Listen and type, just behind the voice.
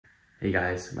Hey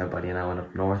guys, my buddy and I went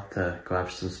up north to go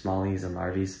after some smallies and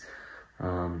larvies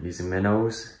using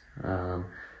minnows.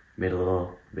 Made a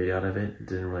little video out of it,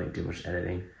 didn't really do much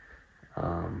editing.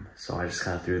 So I just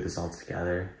kind of threw this all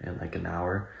together in like an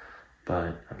hour.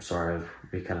 But I'm sorry if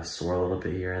we kind of swore a little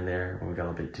bit here and there when we got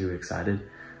a bit too excited.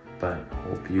 But I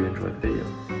hope you enjoyed the video.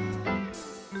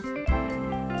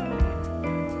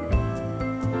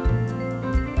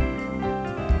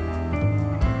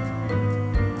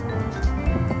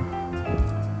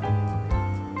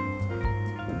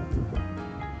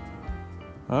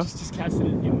 Huh? Just casting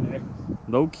it in there.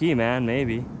 Low key, man,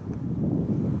 maybe.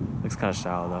 Looks kind of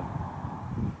shallow though.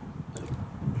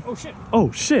 Oh shit.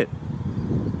 Oh shit.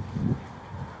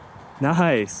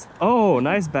 Nice. Oh,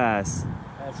 nice bass.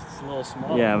 That's just a little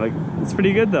small. Yeah, but it's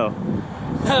pretty good though.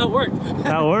 That worked.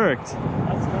 That worked.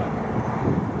 That's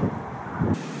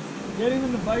good. Getting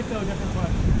them to bite though, different part.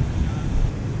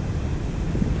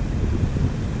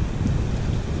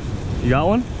 You got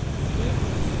one?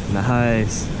 Yeah.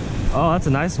 Nice. Oh, that's a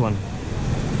nice one.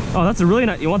 Oh, that's a really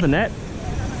nice. You want the net?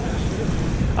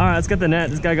 All right, let's get the net.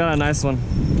 This guy got a nice one.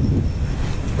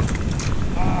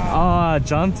 Oh,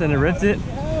 jumped and it ripped it.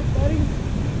 Yeah, buddy.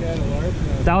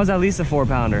 That was at least a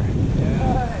 4-pounder.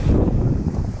 Yeah.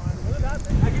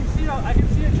 I can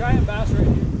see a giant bass right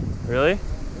here. Really?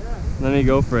 Yeah. Let me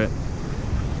go for it.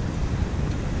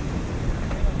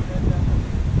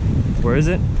 Where is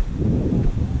it?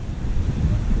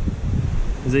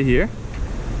 Is it here?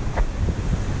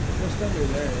 Just under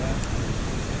there, yeah.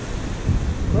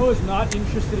 Bro is not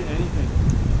interested in anything.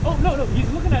 Oh, no,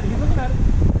 he's looking at it, Is he gonna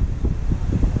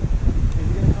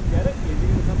come get it?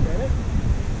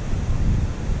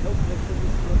 Nope, he's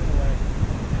swimming away.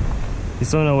 He's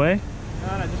swimming away? No,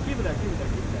 just keep it there, keep it there.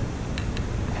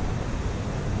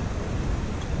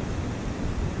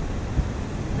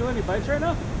 You feel any bites right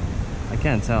now? I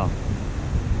can't tell.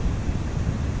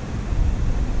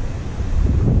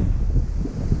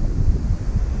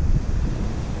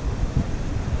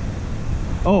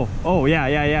 Oh,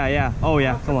 yeah. Oh,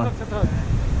 yeah, come on.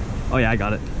 Oh, yeah, I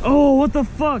got it. Oh, what the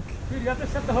fuck? Dude, you have to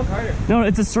set the hook harder. No,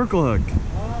 it's a circle hook.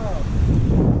 Oh.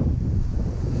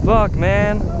 Fuck,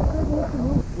 man.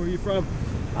 Where are you from?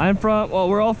 I'm from, well,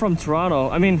 we're all from Toronto.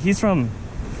 I mean, he's from,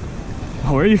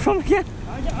 where are you from again?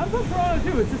 I'm from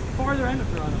Toronto too, it's just farther end of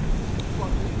Toronto.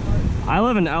 I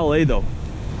live in LA though.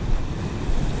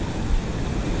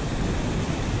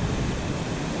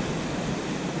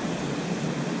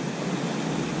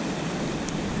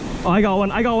 Oh, I got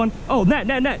one. Oh, net.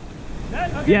 Net?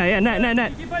 Okay. Yeah,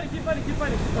 net. Keep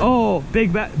fighting. Oh,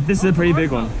 big bat. This is a pretty big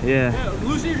one. Yeah.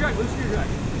 Loosen your drag. Do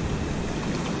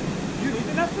you need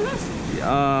the net for this?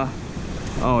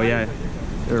 Oh yeah.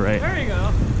 You're right. There you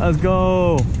go. Let's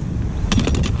go.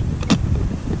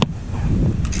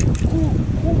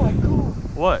 Oh my god.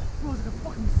 What? Bro, it's like a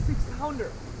fucking 6-pounder.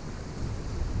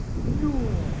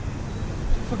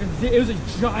 It was a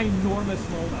ginormous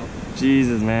smallmouth.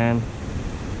 Jesus, man.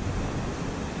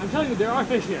 I'm telling you, there are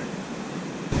fish here.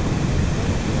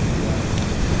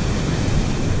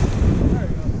 There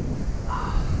we go.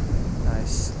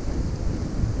 Nice.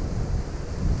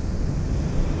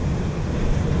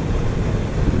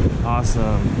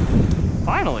 Awesome.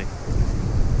 Finally.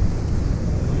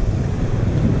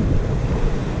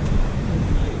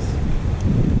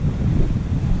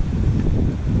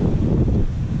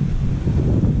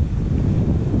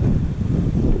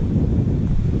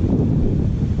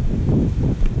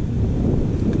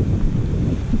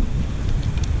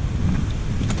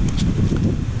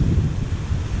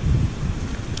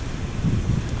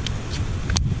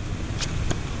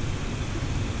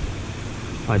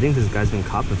 I think this guy's been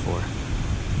caught before.